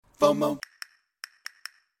FOMO.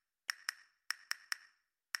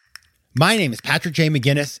 My name is Patrick J.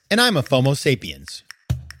 McGinnis, and I'm a FOMO sapiens.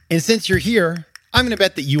 And since you're here, I'm going to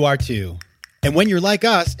bet that you are too. And when you're like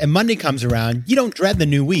us and Monday comes around, you don't dread the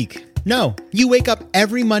new week. No, you wake up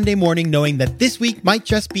every Monday morning knowing that this week might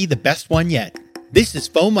just be the best one yet. This is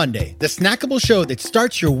FOMOnday, the snackable show that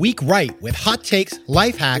starts your week right with hot takes,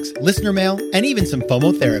 life hacks, listener mail, and even some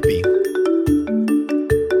FOMO therapy.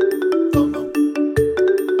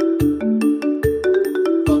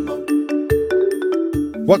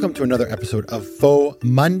 Welcome to another episode of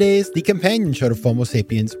FOMOndays, the companion show to FOMO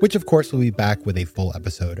Sapiens, which of course will be back with a full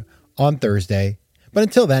episode on Thursday. But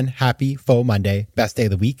until then, happy FOMOnday, best day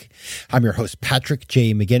of the week. I'm your host, Patrick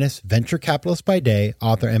J. McGinnis, venture capitalist by day,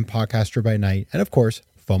 author and podcaster by night, and of course,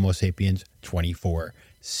 FOMO Sapiens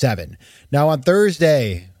 24/7. Now on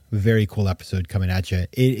Thursday, very cool episode coming at you.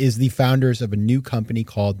 It is the founders of a new company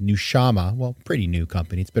called Neutralizing. Well, pretty new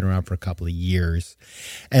company. It's been around for a couple of years.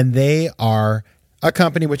 And they are a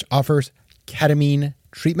company which offers ketamine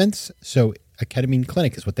treatments. So a ketamine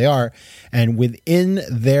clinic is what they are. And within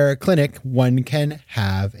their clinic, one can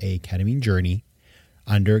have a ketamine journey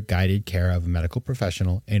under guided care of a medical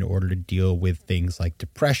professional in order to deal with things like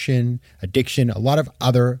depression, addiction, a lot of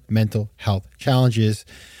other mental health challenges.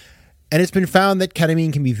 And it's been found that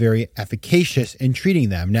ketamine can be very efficacious in treating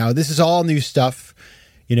them. Now, this is all new stuff.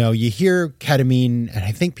 You know, you hear ketamine, and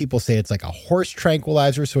I think people say it's like a horse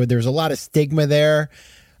tranquilizer, so there's a lot of stigma there.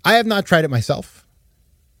 I have not tried it myself.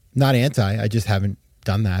 Not anti, I just haven't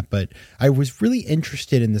done that. But I was really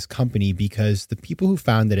interested in this company because the people who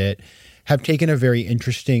founded it have taken a very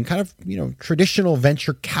interesting kind of, traditional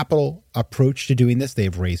venture capital approach to doing this.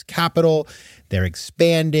 They've raised capital, they're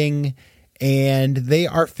expanding, and they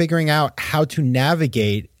are figuring out how to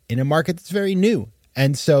navigate in a market that's very new.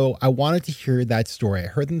 And so I wanted to hear that story. I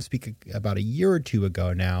heard them speak about a year or two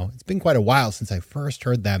ago now. It's been quite a while since I first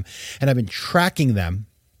heard them, and I've been tracking them.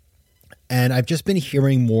 And I've just been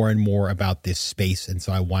hearing more and more about this space. And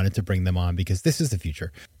so I wanted to bring them on because this is the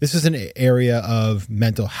future. This is an area of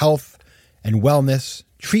mental health and wellness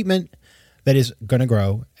treatment that is going to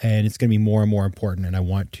grow, and it's going to be more and more important. And I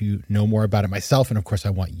want to know more about it myself. And of course, I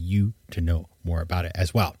want you to know more about it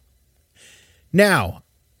as well. Now,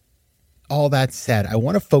 all that said, I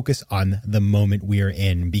want to focus on the moment we are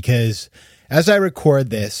in because as I record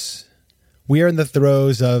this, we are in the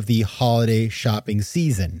throes of the holiday shopping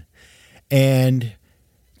season. And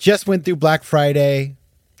just went through Black Friday,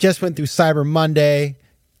 just went through Cyber Monday,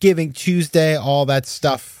 Giving Tuesday, all that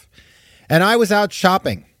stuff. And I was out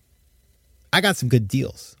shopping. I got some good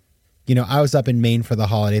deals. I was up in Maine for the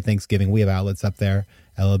holiday Thanksgiving. We have outlets up there,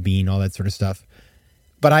 Ella Bean, all that sort of stuff.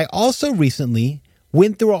 But I also recently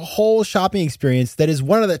went through a whole shopping experience that is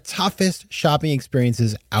one of the toughest shopping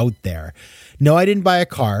experiences out there. No, I didn't buy a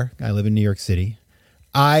car. I live in New York City.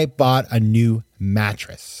 I bought a new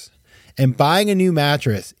mattress. And buying a new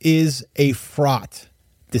mattress is a fraught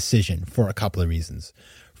decision for a couple of reasons.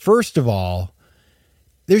 First of all,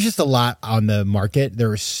 there's just a lot on the market.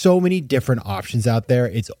 There are so many different options out there.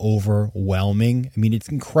 It's overwhelming. I mean, it's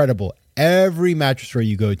incredible. Every mattress store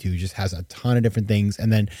you go to just has a ton of different things.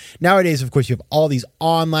 And then nowadays, of course, you have all these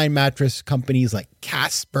online mattress companies like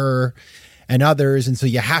Casper and others. And so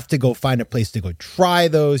you have to go find a place to go try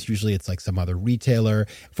those. Usually it's like some other retailer.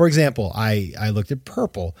 For example, I looked at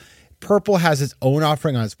Purple. Purple has its own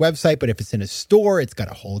offering on its website, but if it's in a store, it's got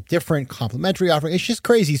a whole different complimentary offering. It's just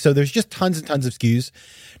crazy. So there's just tons and tons of SKUs.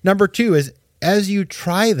 Number two is as you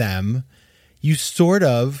try them, you sort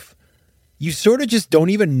of just don't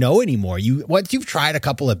even know anymore. Once you've tried a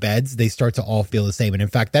couple of beds, they start to all feel the same. And in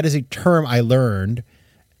fact, that is a term I learned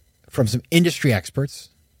from some industry experts,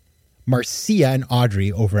 Marcia and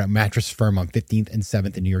Audrey over at Mattress Firm on 15th and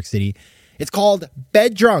 7th in New York City. It's called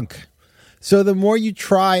bed drunk. So the more you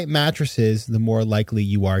try mattresses, the more likely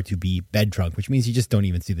you are to be bed drunk, which means you just don't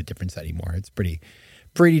even see the difference anymore. It's pretty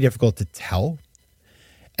difficult to tell.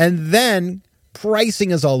 And then pricing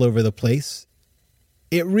is all over the place.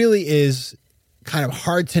 It really is kind of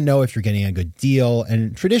hard to know if you're getting a good deal.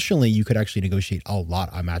 And traditionally, you could actually negotiate a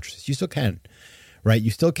lot on mattresses. You still can, right? You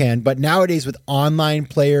still can. But nowadays with online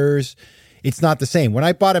players, it's not the same. When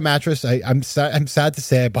I bought a mattress, I'm sad to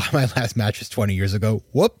say I bought my last mattress 20 years ago.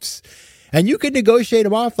 Whoops. And you could negotiate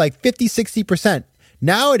them off like 50, 60%.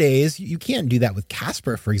 Nowadays, you can't do that with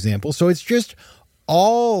Casper, for example. So it's just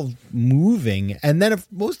all moving. And then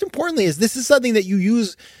most importantly is this is something that you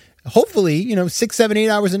use hopefully, 6, 7, 8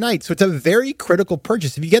 hours a night. So it's a very critical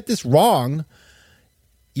purchase. If you get this wrong,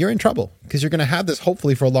 you're in trouble because you're going to have this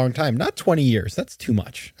hopefully for a long time. Not 20 years. That's too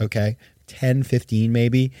much. Okay. 10, 15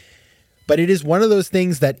 maybe. But it is one of those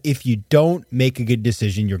things that if you don't make a good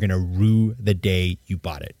decision, you're going to rue the day you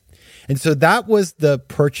bought it. And so that was the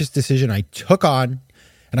purchase decision I took on.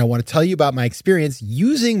 And I want to tell you about my experience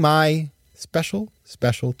using my special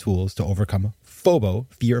tools to overcome FOBO,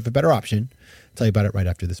 fear of a better option. I'll tell you about it right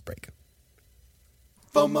after this break.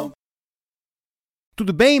 FOMO.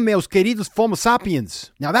 Tudo bem, meus queridos FOMO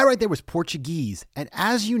sapiens? Now that right there was Portuguese. And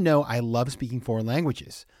as you know, I love speaking foreign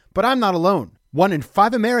languages. But I'm not alone. 1 in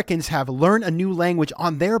 5 Americans have learned a new language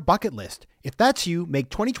on their bucket list. If that's you, make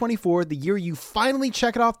 2024 the year you finally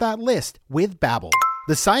check it off that list with Babbel,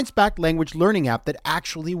 the science-backed language learning app that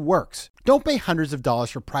actually works. Don't pay hundreds of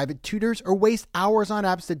dollars for private tutors or waste hours on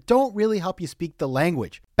apps that don't really help you speak the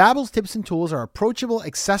language. Babbel's tips and tools are approachable,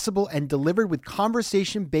 accessible, and delivered with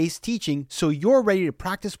conversation-based teaching so you're ready to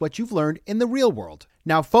practice what you've learned in the real world.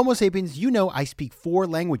 Now, FOMO sapiens, you know I speak 4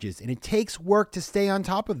 languages, and it takes work to stay on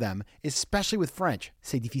top of them, especially with French.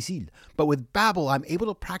 C'est difficile. But with Babbel, I'm able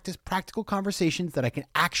to practice practical conversations that I can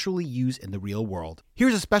actually use in the real world.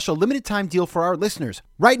 Here's a special limited time deal for our listeners.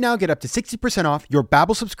 Right now, get up to 60% off your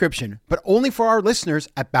Babbel subscription, but only for our listeners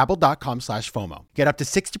at babbel.com/FOMO. Get up to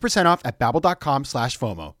 60% off at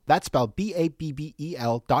babbel.com/FOMO. That's spelled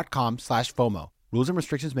BABBEL.com/FOMO. Rules and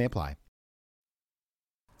restrictions may apply.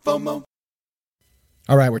 FOMO.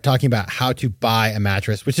 All right, we're talking about how to buy a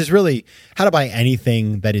mattress, which is really how to buy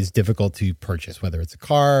anything that is difficult to purchase, whether it's a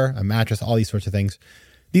car, a mattress, all these sorts of things.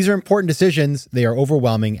 These are important decisions. They are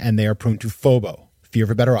overwhelming, and they are prone to FOBO, fear of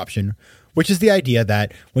a better option, which is the idea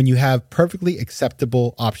that when you have perfectly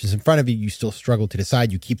acceptable options in front of you, you still struggle to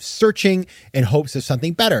decide. You keep searching in hopes of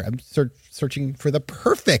something better. I'm searching for the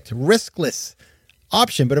perfect, riskless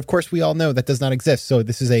option. But of course, we all know that does not exist. So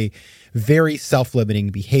this is a very self-limiting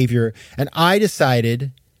behavior. And I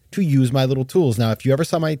decided to use my little tools. Now, if you ever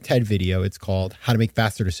saw my TED video, it's called How to Make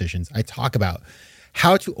Faster Decisions. I talk about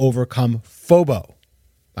how to overcome FOBO.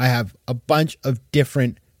 I have a bunch of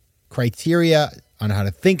different criteria on how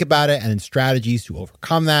to think about it and then strategies to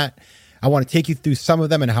overcome that. I want to take you through some of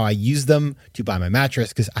them and how I use them to buy my mattress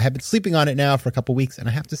because I have been sleeping on it now for a couple of weeks. And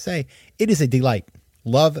I have to say, it is a delight.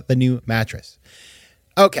 Love the new mattress.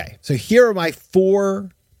 Okay, so here are my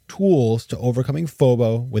 4 tools to overcoming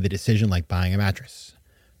FOBO with a decision like buying a mattress.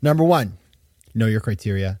 Number 1, know your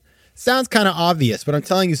criteria. Sounds kind of obvious, but I'm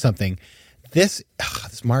telling you something. This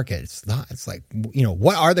market, it's like,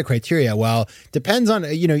 what are the criteria? Well, depends on,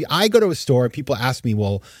 I go to a store and people ask me,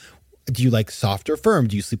 well, do you like soft or firm?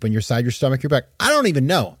 Do you sleep on your side, your stomach, your back? I don't even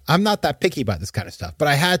know. I'm not that picky about this kind of stuff, but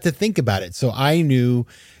I had to think about it. So I knew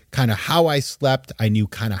kind of how I slept. I knew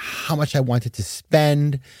kind of how much I wanted to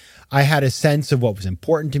spend. I had a sense of what was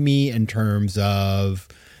important to me in terms of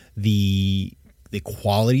the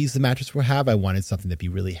qualities the mattress would have. I wanted something that'd be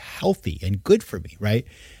really healthy and good for me, right?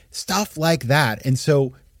 Stuff like that. And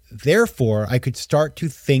so therefore I could start to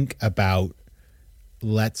think about,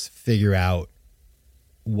 let's figure out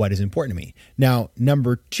what is important to me. Now,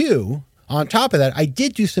 number 2, on top of that, I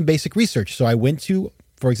did do some basic research. So I went to,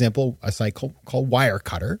 for example, a site called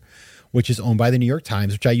Wirecutter, which is owned by the New York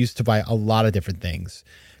Times, which I use to buy a lot of different things.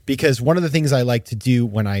 Because one of the things I like to do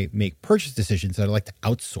when I make purchase decisions, I like to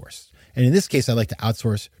outsource. And in this case, I like to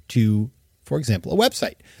outsource to, for example, a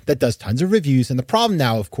website that does tons of reviews. And the problem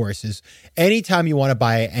now, of course, is anytime you want to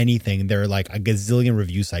buy anything, there are like a gazillion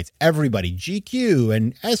review sites. Everybody, GQ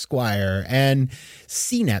and Esquire and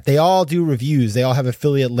CNET, they all do reviews. They all have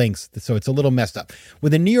affiliate links. So it's a little messed up.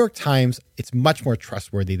 With the New York Times, it's much more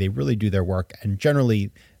trustworthy. They really do their work. And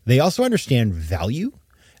generally, they also understand value.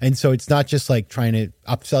 And so it's not just like trying to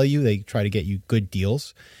upsell you. They try to get you good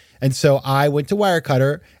deals. And so I went to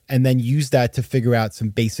Wirecutter and then used that to figure out some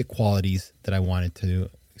basic qualities that I wanted to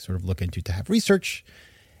sort of look into to have research.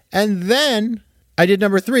 And then I did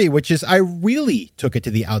number 3, which is I really took it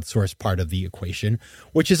to the outsource part of the equation,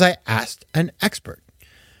 which is I asked an expert.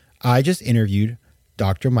 I just interviewed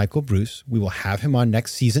Dr. Michael Bruce. We will have him on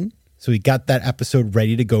next season. So we got that episode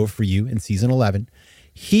ready to go for you in season 11.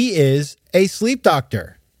 He is a sleep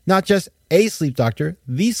doctor, not just a sleep doctor,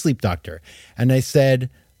 the sleep doctor. And I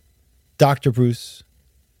said, Dr. Bruce,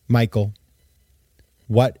 Michael,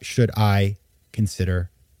 what should I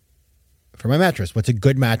consider for my mattress? What's a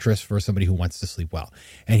good mattress for somebody who wants to sleep well?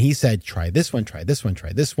 And he said, try this one, try this one,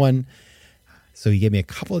 try this one. So he gave me a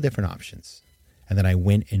couple of different options. And then I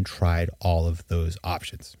went and tried all of those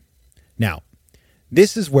options. Now,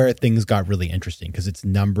 this is where things got really interesting because it's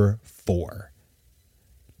number 4.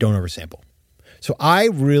 Don't oversample. So I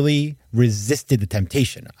really resisted the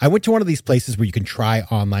temptation. I went to one of these places where you can try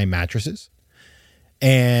online mattresses,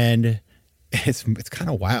 and it's kind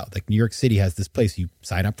of wild. Like New York City has this place. You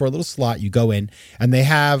sign up for a little slot, you go in, and they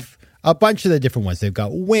have a bunch of the different ones. They've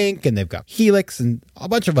got Wink and they've got Helix and a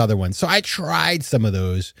bunch of other ones. So I tried some of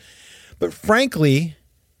those. But frankly,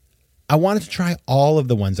 I wanted to try all of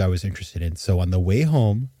the ones I was interested in. So on the way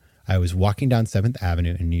home, I was walking down 7th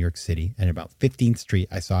Avenue in New York City, and about 15th Street,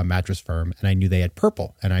 I saw a Mattress Firm, and I knew they had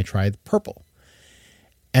purple, and I tried purple.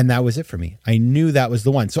 And that was it for me. I knew that was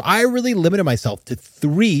the one. So I really limited myself to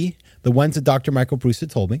 3, the ones that Dr. Michael Breus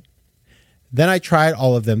had told me. Then I tried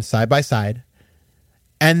all of them side by side.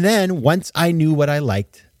 And then once I knew what I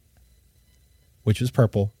liked, which was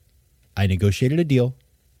purple, I negotiated a deal,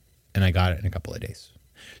 and I got it in a couple of days.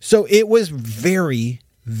 So it was very,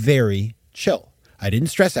 very chill. I didn't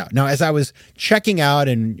stress out. Now, as I was checking out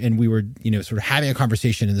and we were, sort of having a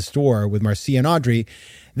conversation in the store with Marcia and Audrey,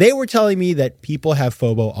 they were telling me that people have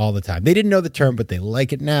FOBO all the time. They didn't know the term, but they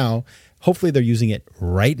like it now. Hopefully they're using it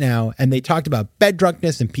right now. And they talked about bed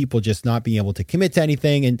drunkenness and people just not being able to commit to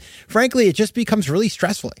anything. And frankly, it just becomes really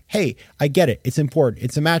stressful. Hey, I get it. It's important.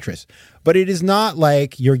 It's a mattress. But it is not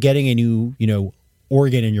like you're getting a new,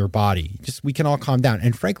 organ in your body. Just, we can all calm down.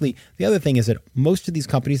 And frankly, the other thing is that most of these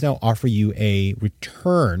companies now offer you a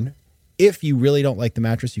return. If you really don't like the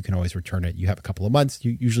mattress, you can always return it. You have a couple of months.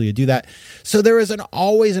 Usually you do that. So there is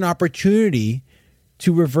always an opportunity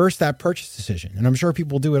to reverse that purchase decision. And I'm sure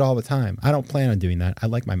people do it all the time. I don't plan on doing that. I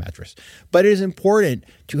like my mattress. But it is important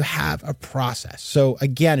to have a process. So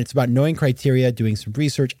again, it's about knowing criteria, doing some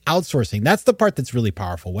research, outsourcing. That's the part that's really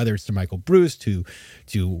powerful, whether it's to Michael Breus, to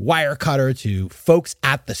Wirecutter, to folks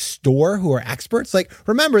at the store who are experts. Like,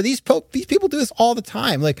 remember, these people do this all the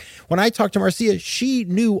time. Like, when I talked to Marcia, she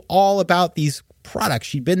knew all about these products.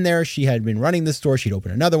 She'd been there. She had been running the store. She'd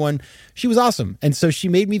opened another one. She was awesome. And so she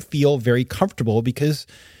made me feel very comfortable because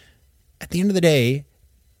at the end of the day,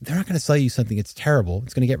 they're not going to sell you something that's terrible.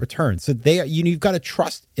 It's going to get returned. So you've got to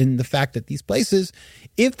trust in the fact that these places,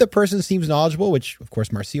 if the person seems knowledgeable, which of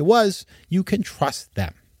course Marcia was, you can trust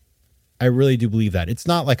them. I really do believe that. It's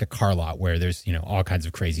not like a car lot where there's, all kinds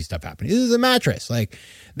of crazy stuff happening. This is a mattress. Like,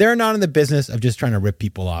 they're not in the business of just trying to rip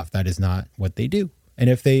people off. That is not what they do. And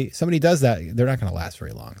if somebody does that, they're not going to last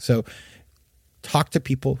very long. So talk to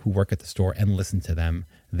people who work at the store and listen to them.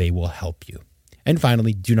 They will help you. And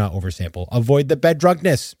finally, do not oversample. Avoid the bed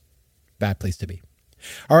drunkenness. Bad place to be.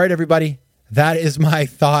 All right, everybody. That is my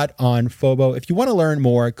thought on FOBO. If you want to learn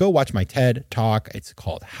more, go watch my TED Talk. It's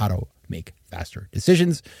called How to Make Faster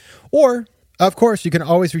Decisions. Or, of course, you can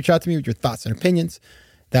always reach out to me with your thoughts and opinions.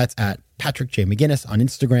 That's at Patrick J. McGinnis on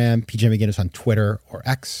Instagram, PJ McGinnis on Twitter or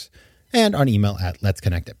X, and on email at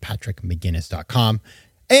letsconnect@patrickmcginnis.com.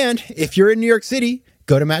 And if you're in New York City,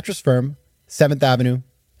 go to Mattress Firm, 7th Avenue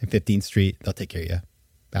and 15th Street. They'll take care of you.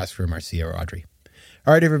 Ask for Marcia or Audrey.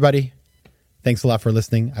 All right, everybody. Thanks a lot for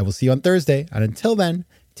listening. I will see you on Thursday. And until then,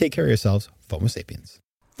 take care of yourselves. FOMO sapiens.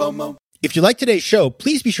 FOMO. If you like today's show,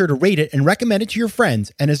 please be sure to rate it and recommend it to your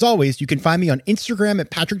friends. And as always, you can find me on Instagram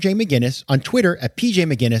at Patrick J. McGinnis, on Twitter at PJ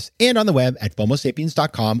McGinnis, and on the web at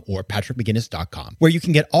FOMOsapiens.com or PatrickMcGinnis.com, where you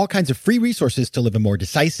can get all kinds of free resources to live a more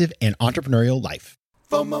decisive and entrepreneurial life.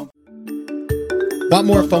 FOMO. Want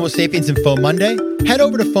more FOMO Sapiens and FOMOnday? Head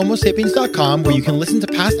over to FOMOsapiens.com, where you can listen to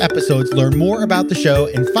past episodes, learn more about the show,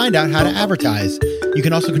 and find out how to advertise. You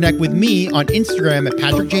can also connect with me on Instagram at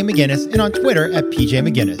Patrick J. McGinnis and on Twitter at PJ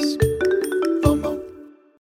McGinnis.